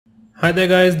Hi there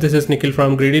guys, this is Nikhil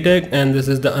from GreedyTech and this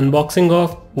is the unboxing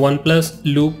of Oneplus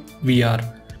Loop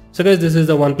VR. So guys, this is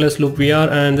the Oneplus Loop VR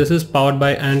and this is powered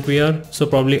by Ant VR. So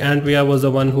probably Ant VR was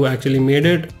the one who actually made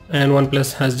it and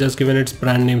Oneplus has just given its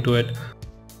brand name to it.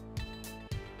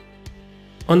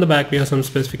 On the back we have some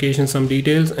specifications, some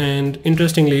details, and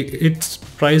interestingly it's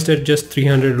priced at just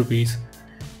 300 rupees.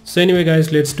 So anyway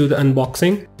guys, let's do the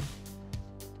unboxing.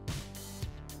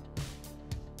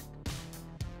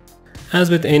 As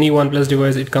with any OnePlus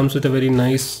device, it comes with a very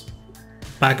nice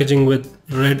packaging with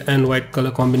red and white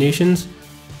color combinations.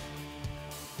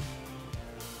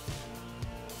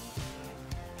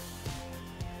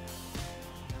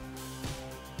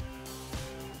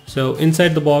 So inside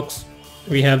the box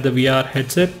we have the VR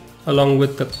headset along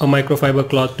with a microfiber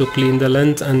cloth to clean the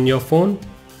lens and your phone,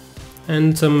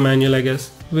 and some manual, I guess,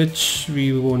 which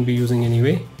we won't be using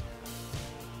anyway.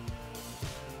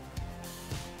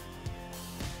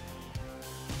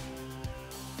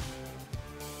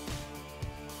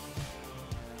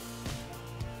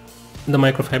 The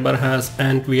microfiber has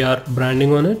Ant VR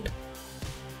branding on it.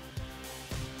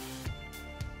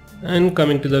 And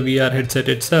coming to the VR headset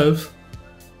itself,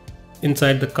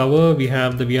 inside the cover we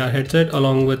have the VR headset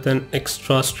along with an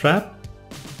extra strap.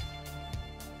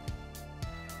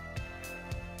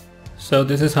 So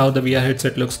this is how the VR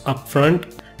headset looks up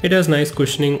front. It has nice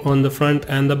cushioning on the front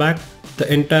and the back.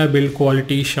 The entire build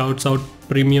quality shouts out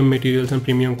premium materials and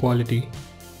premium quality.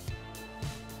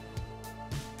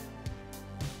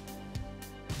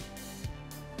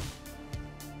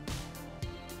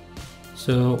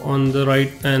 So on the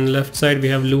right and left side we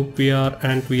have Loop VR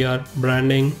and VR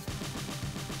branding.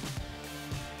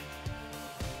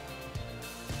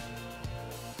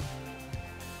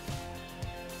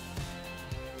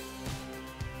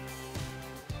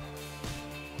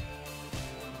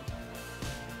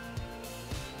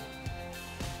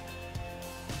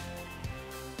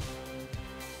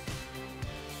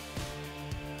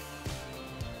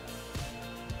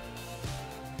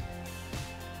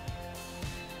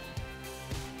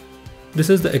 This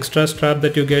is the extra strap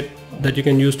that you get that you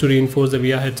can use to reinforce the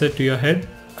VR headset to your head.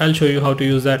 I'll show you how to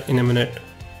use that in a minute.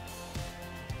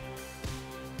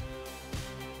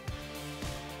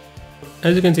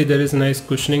 As you can see, there is nice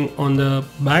cushioning on the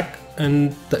back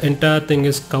and the entire thing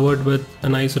is covered with a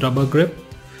nice rubber grip,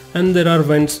 and there are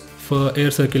vents for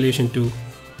air circulation too.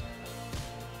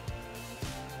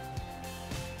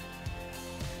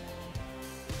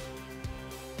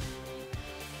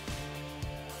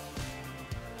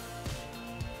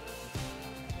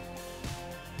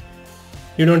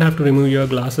 You don't have to remove your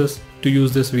glasses to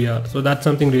use this VR, so that's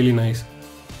something really nice.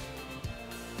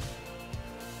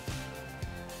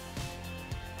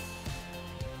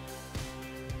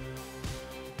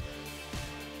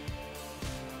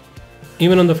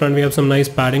 Even on the front we have some nice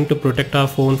padding to protect our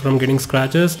phone from getting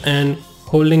scratches and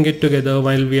holding it together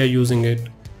while we are using it.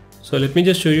 So let me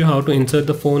just show you how to insert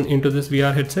the phone into this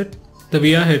VR headset. The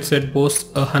VR headset boasts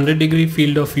a 100-degree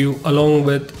field of view along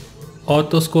with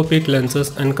orthoscopic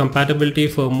lenses and compatibility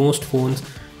for most phones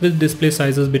with display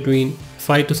sizes between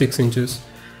 5 to 6 inches.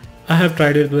 I have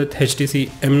tried it with HTC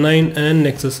M9 and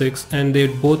Nexus 6 and they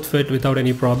both fit without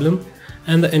any problem,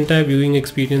 and the entire viewing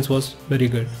experience was very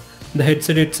good. The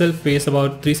headset itself weighs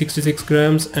about 366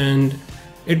 grams and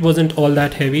it wasn't all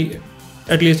that heavy,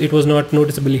 at least it was not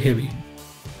noticeably heavy.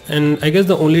 And I guess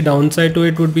the only downside to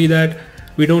it would be that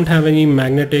we don't have any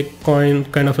magnetic coin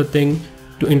kind of a thing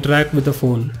to interact with the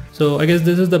phone. So I guess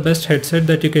this is the best headset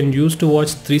that you can use to watch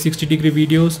 360-degree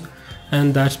videos,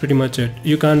 and that's pretty much it.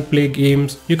 You can't play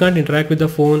games, you can't interact with the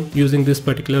phone using this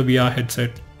particular VR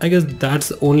headset. I guess that's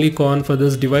the only con for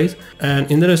this device, and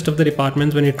in the rest of the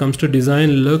departments when it comes to design,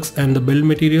 looks and the build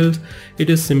materials, it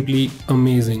is simply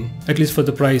amazing, at least for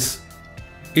the price.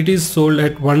 It is sold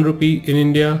at 1 rupee in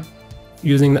India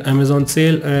using the Amazon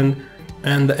sale,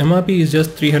 and the MRP is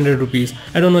just 300 rupees.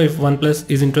 I don't know if OnePlus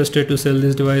is interested to sell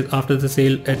this device after the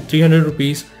sale at 300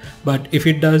 rupees, but if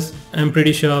it does, I'm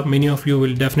pretty sure many of you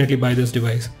will definitely buy this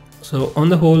device. So on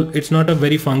the whole, it's not a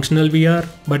very functional VR,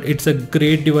 but it's a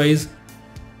great device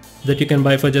that you can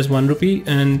buy for just 1 rupee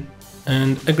and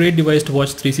a great device to watch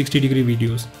 360-degree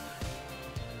videos.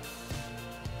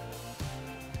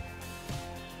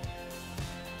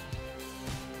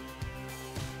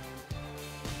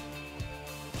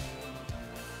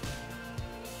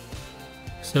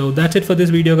 So that's it for this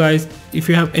video guys. If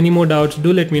you have any more doubts,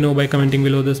 do let me know by commenting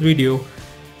below this video,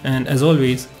 and as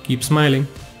always, keep smiling.